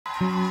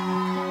E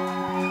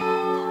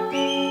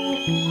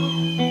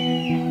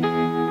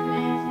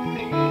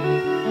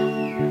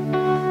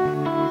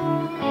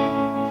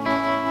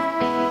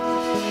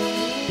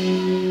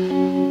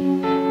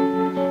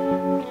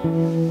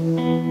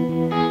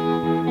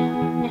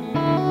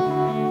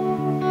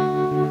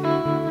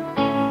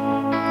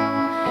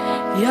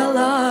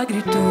ela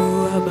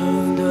gritou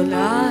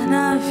abandonar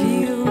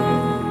navio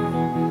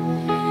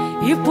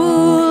e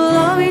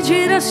pulou em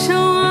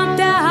direção à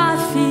terra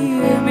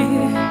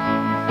firme.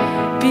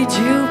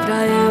 Pediu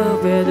pra eu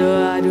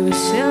perdoar os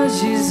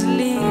seus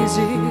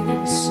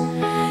deslizes,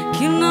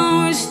 que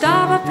não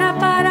estava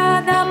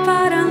preparada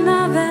para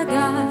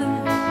navegar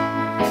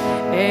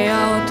em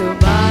alto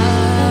mar.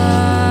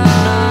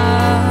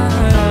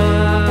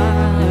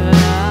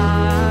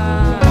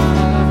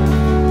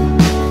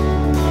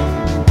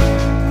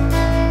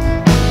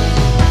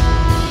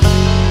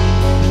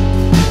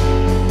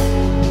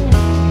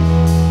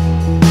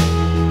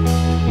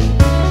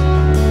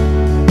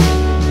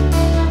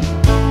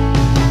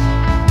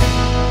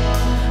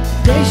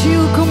 Desde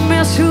o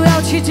começo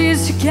eu te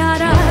disse que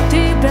era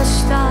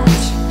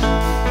tempestade,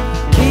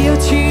 que eu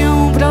tinha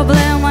um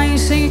problema em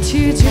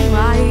sentir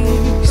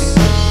demais.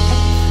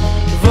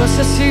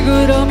 Você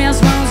segurou minhas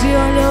mãos e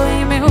olhou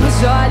em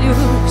meus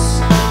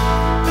olhos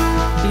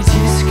e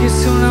disse que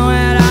isso não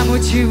era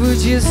motivo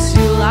de se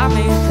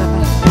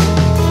lamentar.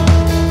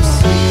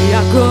 Se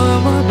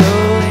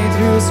acomodou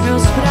entre os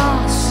meus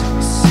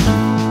braços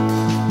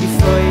e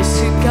foi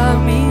se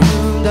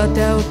caminhando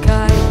até o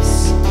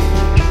cais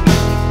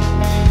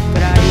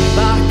pra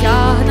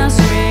embarcar nas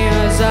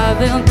minhas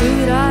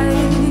aventuras,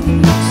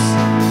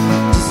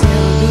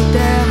 dizendo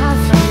terra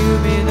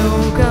firme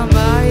nunca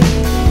mais.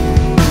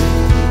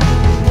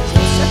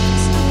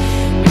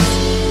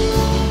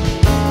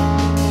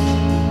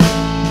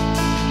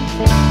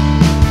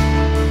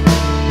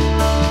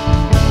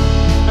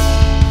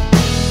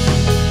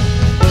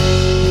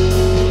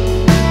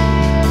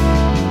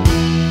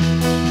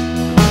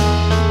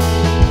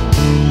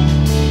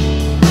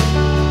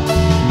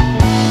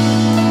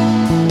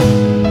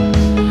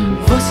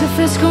 Você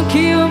fez com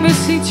que eu me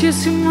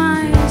sentisse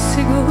mais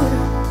segura,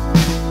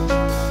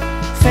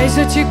 fez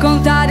eu te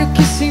contar o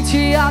que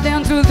sentia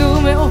dentro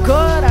do meu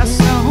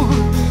coração,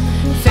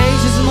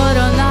 fez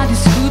desmoronar o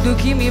escudo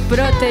que me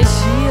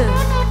protegia,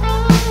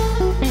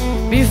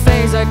 me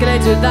fez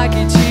acreditar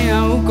que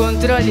tinha o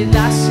controle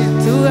da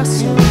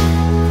situação.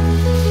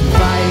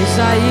 Mas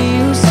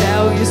aí o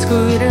céu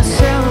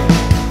escureceu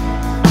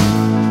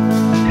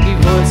e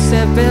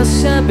você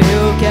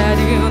percebeu que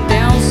era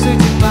intenso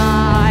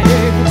demais.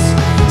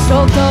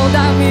 Soltou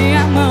da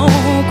minha mão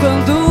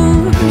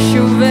quando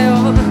choveu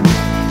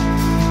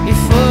e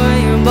foi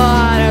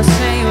embora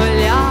sem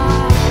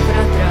olhar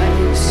pra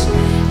trás.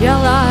 E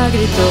ela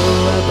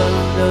gritou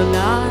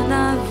abandonar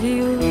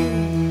navio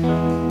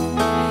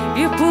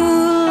e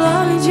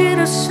pulou em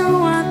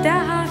direção à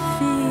terra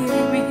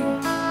firme.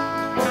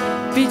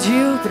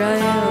 Pediu pra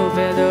eu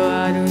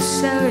perdoar os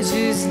seus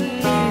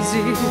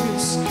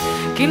deslizes,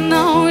 que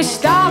não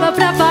estava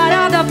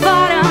preparada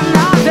para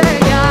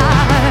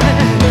navegar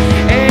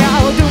em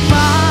alto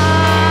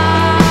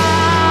mar.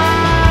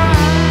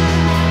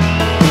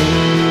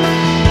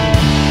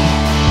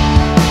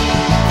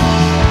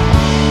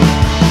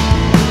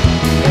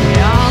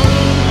 Em alto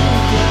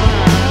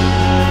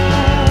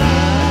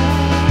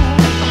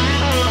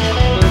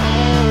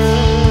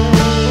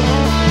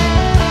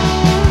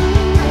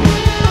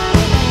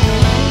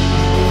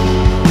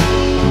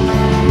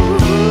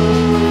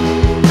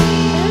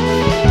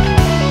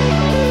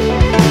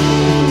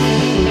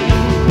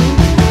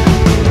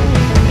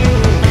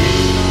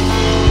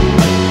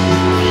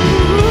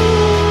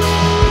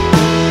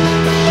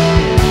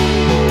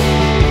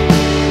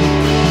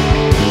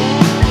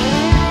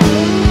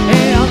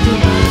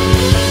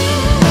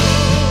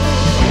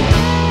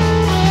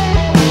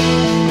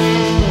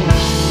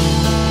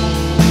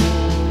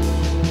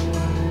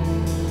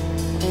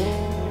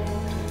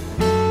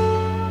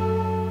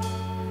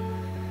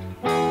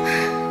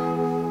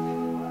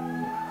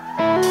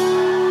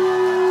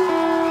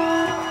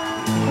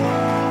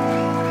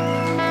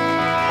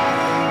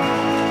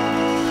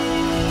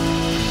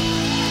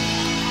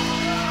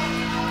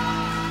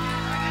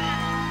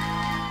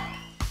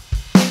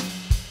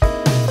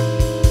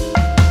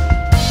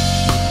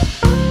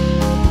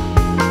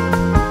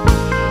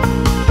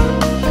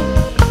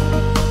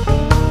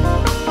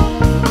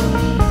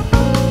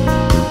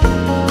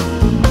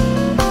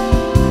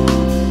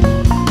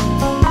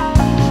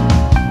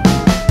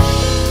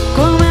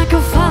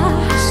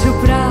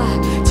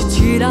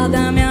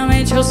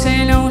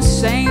você não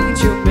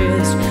sente o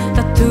mesmo.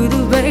 Tá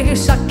tudo bem,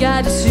 só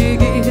quero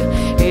seguir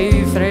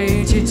em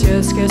frente e te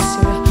esquecer.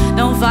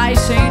 Não faz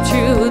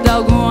sentido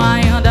algum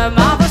ainda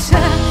amar você,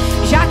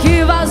 já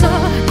que vazou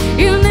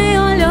e nem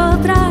olhou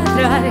pra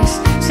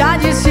trás. Só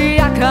disse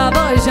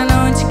acabou, já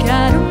não te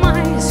quero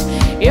mais.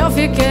 Eu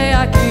fiquei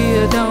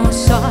aqui tão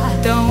só,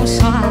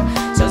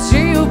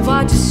 sozinho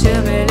pode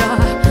ser melhor,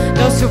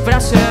 doce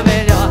pra ser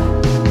melhor.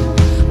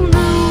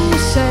 Não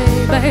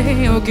sei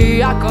bem o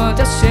que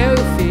aconteceu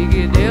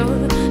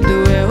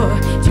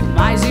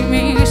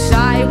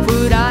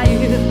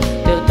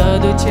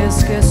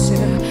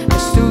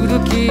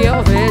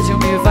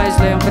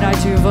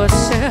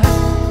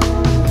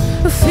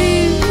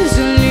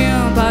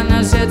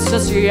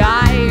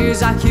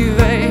sociais.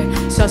 Arquivei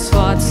suas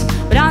fotos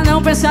pra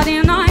não pensar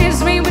em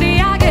nós. Me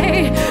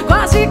embriaguei,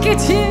 quase que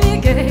te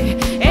liguei.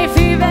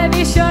 Enfim,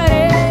 baby,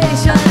 chorei,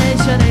 chorei,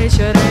 chorei,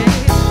 chorei.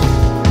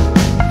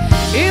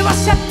 E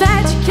você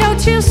pede que eu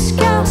te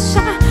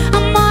esqueça.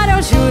 Amor,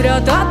 eu juro,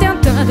 eu tô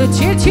tentando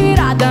te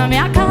tirar da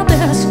minha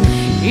cabeça.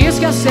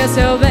 Esquecer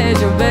seu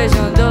beijo,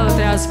 beijando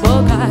outras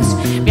bocas,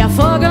 me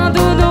afogando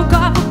no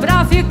copo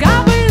pra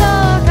ficar bem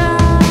louca.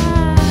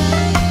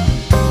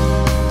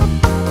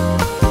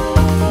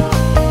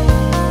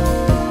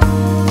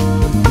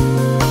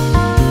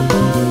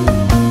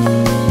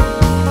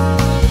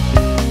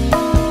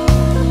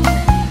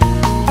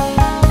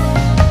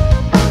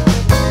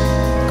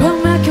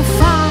 Como é que eu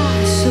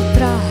faço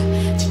pra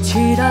te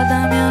tirar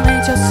da minha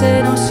mente? Eu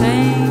sei, não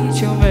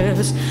sente o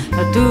mesmo.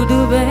 Tá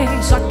tudo bem,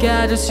 só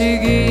quero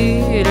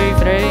seguir em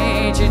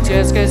frente. Te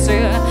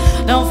esquecer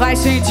não faz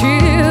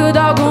sentido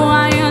algum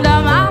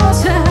ainda, mas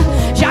você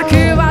já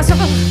que vazou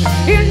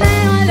e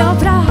nem olhou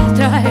pra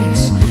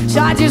trás.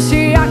 Já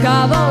disse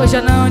acabou,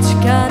 já não te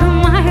quero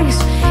mais.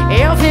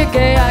 Eu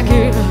fiquei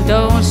aqui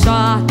tão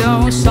só,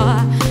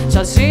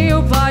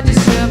 sozinho pode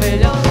ser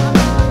melhor.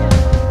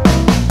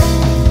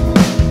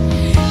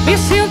 Me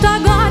sinto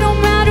agora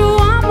um mero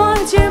amor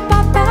de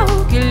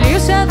papel que lhe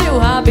cedeu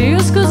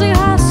rabiscos e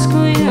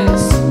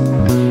rascunhos.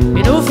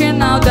 E no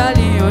final da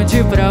linha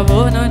onde pra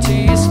amor não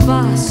tinha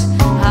espaço,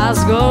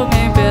 rasgou-me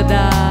em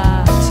pedaços.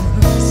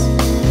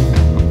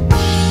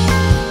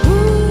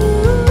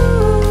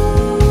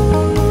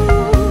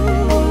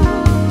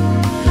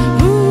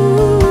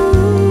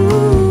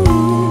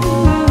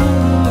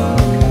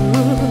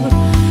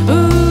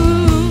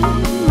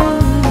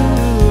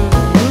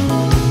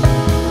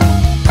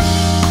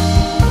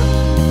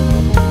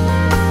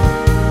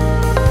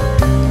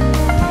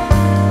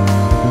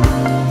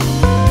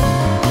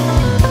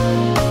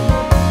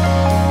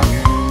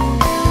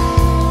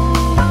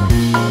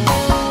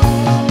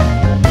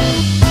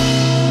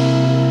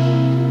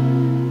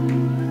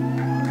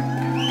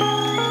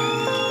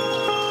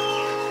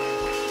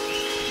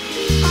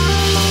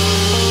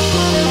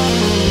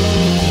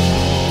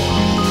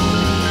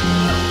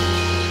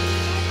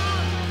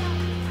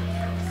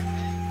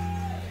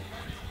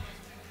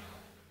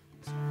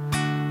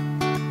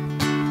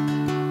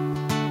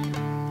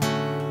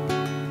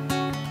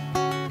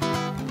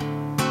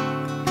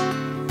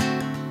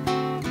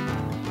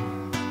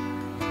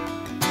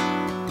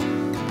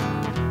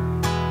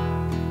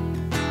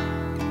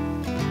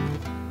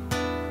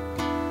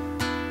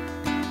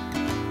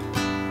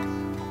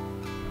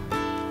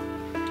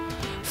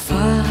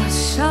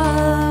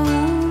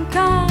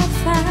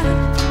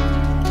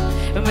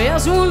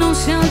 Mesmo não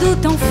sendo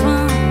tão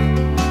fã,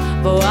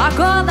 vou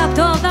acordar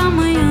toda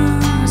manhã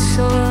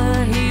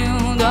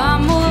sorrindo,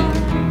 amor.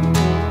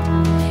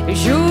 Eu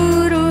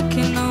juro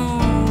que não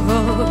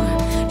vou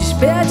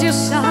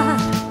desperdiçar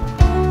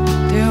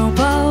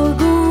tempo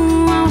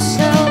algum ao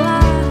seu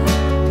lado.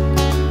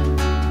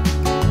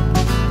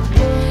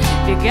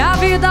 E que a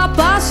vida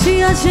passe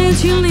e a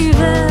gente nem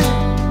vê.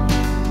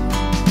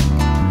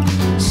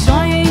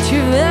 Sonho em te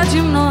ver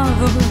de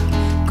novo.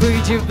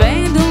 Cuide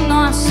bem do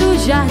nosso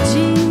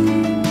jardim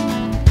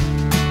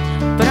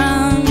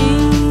pra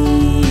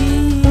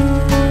mim.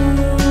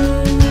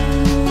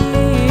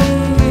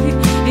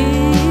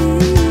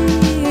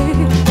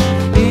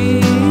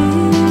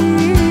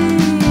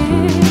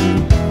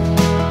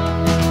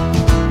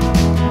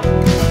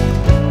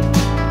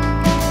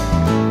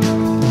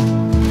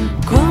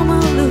 Como a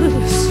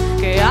luz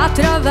que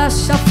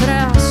atravessa a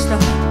fresta,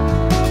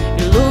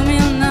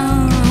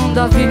 iluminando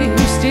a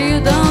vista e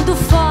dando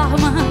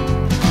forma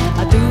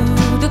a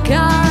tudo que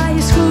a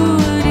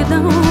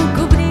escuridão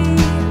cobria.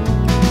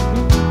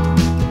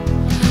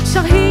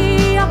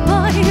 Sorri,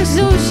 pois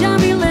eu já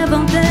me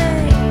levantei.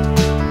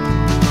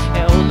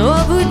 É um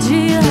novo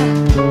dia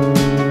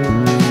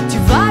de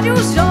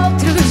vários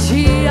outros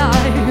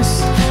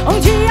dias,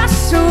 onde a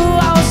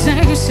sua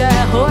ausência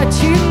é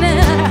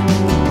rotineira.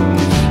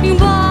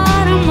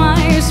 Embora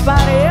mais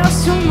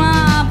pareça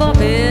uma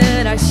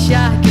bobeira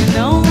achar que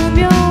não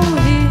me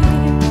ouvi.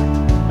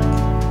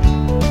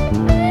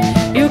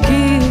 E o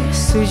que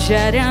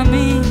sugere a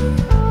mim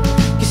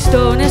que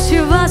estou nesse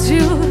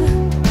vazio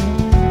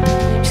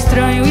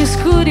estranho,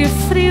 escuro e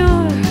frio.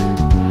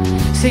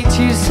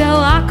 Senti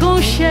seu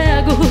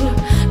aconchego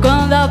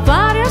quando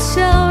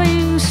apareceu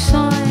em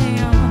sonho.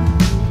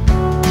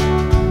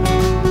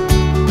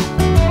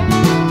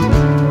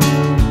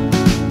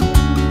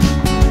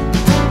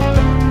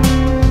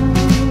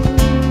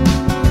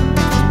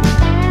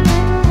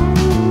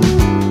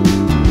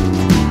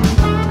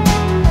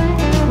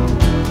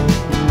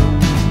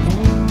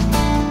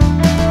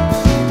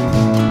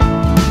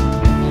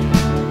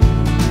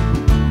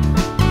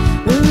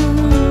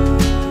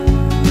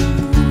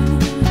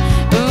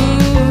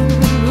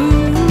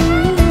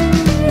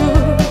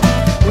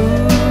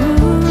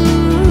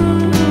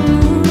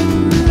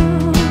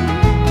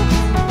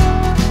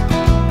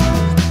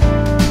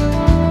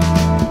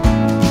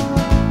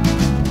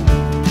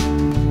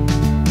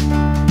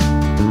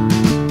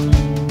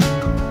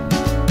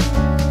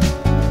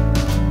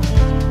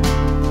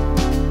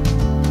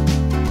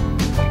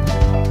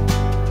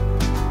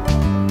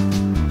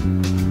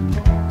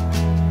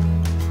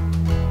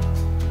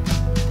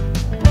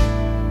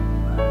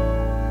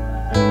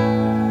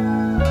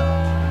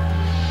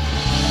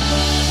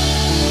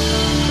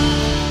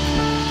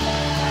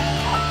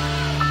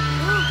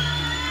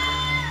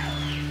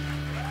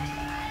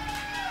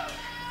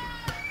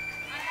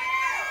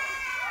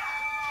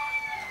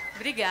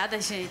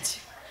 Obrigada,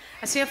 gente.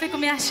 Assim eu fico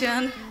me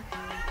achando.